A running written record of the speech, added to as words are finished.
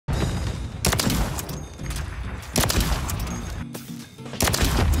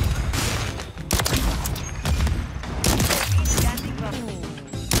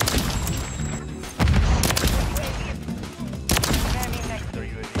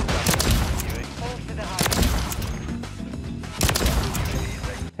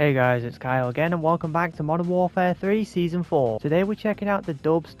Hey guys, it's Kyle again and welcome back to Modern Warfare 3 Season 4. Today we're checking out the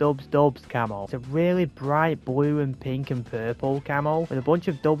Dubs camo. It's a really bright blue and pink and purple camo with a bunch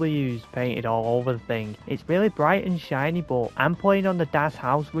of W's painted all over the thing. It's really bright and shiny, but I'm playing on the Das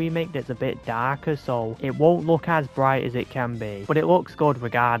House remake that's a bit darker, so it won't look as bright as it can be, but it looks good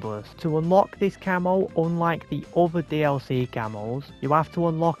regardless. To unlock this camo, unlike the other DLC camos, you have to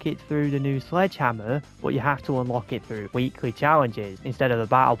unlock it through the new sledgehammer, but you have to unlock it through weekly challenges instead of the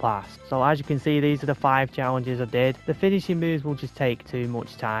battle pass. So as you can see, these are the 5 challenges I did. The finishing moves will just take too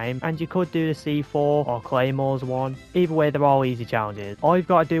much time, and you could do the C4 or Claymores one. Either way, they're all easy challenges. All you've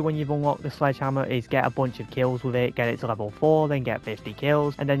got to do when you've unlocked the sledgehammer is get a bunch of kills with it, get it to level 4, then get 50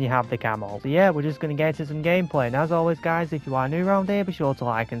 kills, and then you have the camo. So yeah, we're just going to get into some gameplay, and as always guys, if you are new around here, be sure to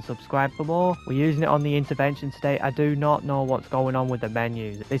like and subscribe for more. We're using it on the intervention today. I do not know what's going on with the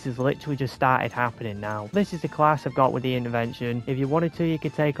menus. This has literally just started happening now. This is the class I've got with the intervention. If you wanted to, you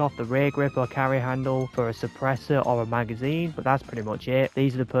could take off the rear grip or carry handle for a suppressor or a magazine, but that's pretty much it.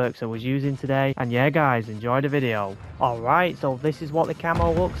 These are the perks I was using today, and yeah guys, enjoy the video. Alright, so this is what the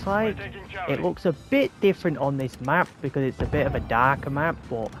camo looks like. It looks a bit different on this map because it's a bit of a darker map,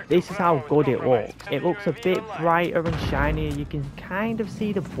 but this is how good it looks. It looks a bit brighter and shinier. You can kind of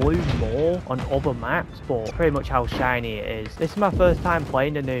see the blue more on other maps, but pretty much how shiny it is. This is my first time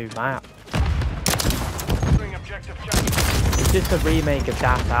playing the new map. It's just a remake of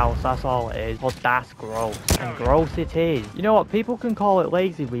Das House, that's all it is. Or Das Gross. And gross it is. You know what, people can call it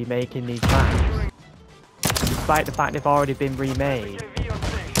lazy remaking these maps, despite the fact they've already been remade.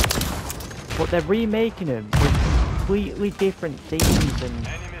 But they're remaking them with completely different themes and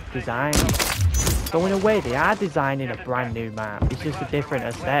designs. So in a way, they are designing a brand new map. It's just a different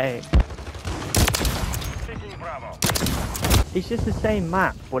aesthetic. It's just the same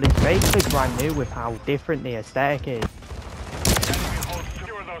map, but it's basically brand new with how different the aesthetic is.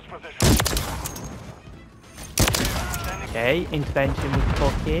 Okay, intervention was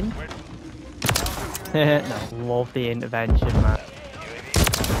fucking. No, love the intervention, man.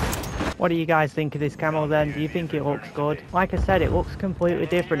 What do you guys think of this camo then? Do you think it looks good? Like I said, it looks completely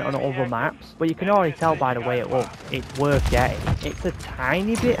different on other maps, but you can already tell by the way it looks, it's worth getting. It's a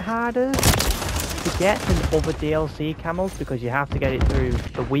tiny bit harder to get than other DLC camos because you have to get it through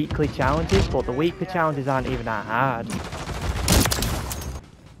the weekly challenges, but the weekly challenges aren't even that hard.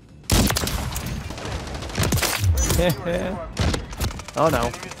 Oh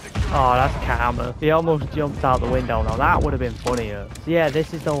no. Oh, that's Camo. He almost jumped out the window. Now that would have been funnier. So yeah,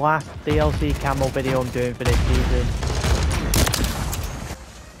 this is the last DLC camo video I'm doing for this season.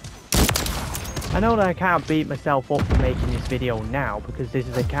 I know that I can't beat myself up for making this video now because this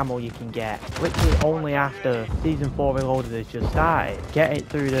is a camo you can get literally only after Season 4 Reloaded has just started. Get it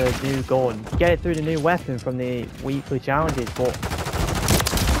through the new gun, get it through the new weapon from the weekly challenges, but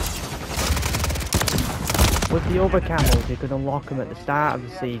with the other camos you could unlock them at the start of the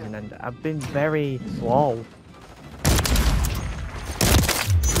season, and I've been very slow.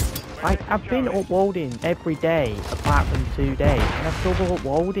 I've been uploading every day apart from 2 days, and I've still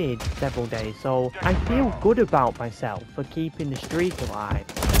uploaded several days, so I feel good about myself for keeping the streak alive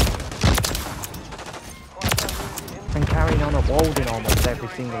and carrying on uploading almost every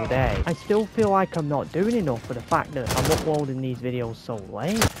single day. I still feel like I'm not doing enough for the fact that I'm uploading these videos so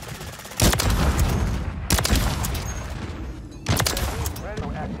late.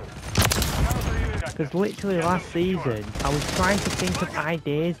 Because literally last season, I was trying to think of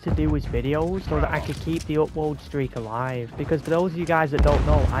ideas to do as videos so that I could keep the upload streak alive. Because for those of you guys that don't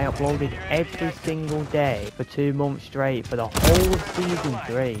know, I uploaded every single day for 2 months straight for the whole of Season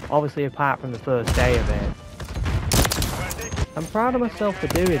 3. Obviously apart from the first day of it. I'm proud of myself for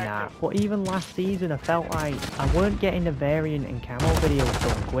doing that, but even last season I felt like I weren't getting the variant and camo videos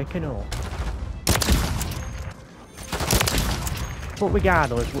done quick enough. But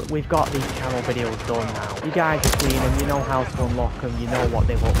regardless, we've got these camo videos done now. You guys have seen them, you know how to unlock them, you know what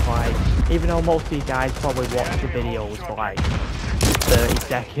they look like. Even though most of you guys probably watch the videos for like 30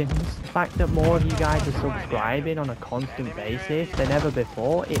 seconds. The fact that more of you guys are subscribing on a constant basis than ever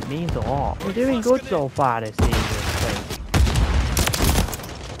before, it means a lot. We're doing good so far this season, I think.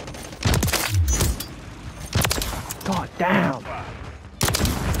 God damn!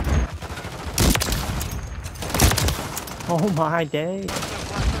 Oh my days.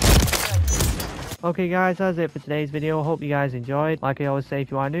 Okay guys, that's it for today's video. Hope you guys enjoyed. Like I always say,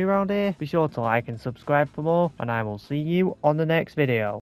 if you are new around here, be sure to like and subscribe for more, and I will see you on the next video.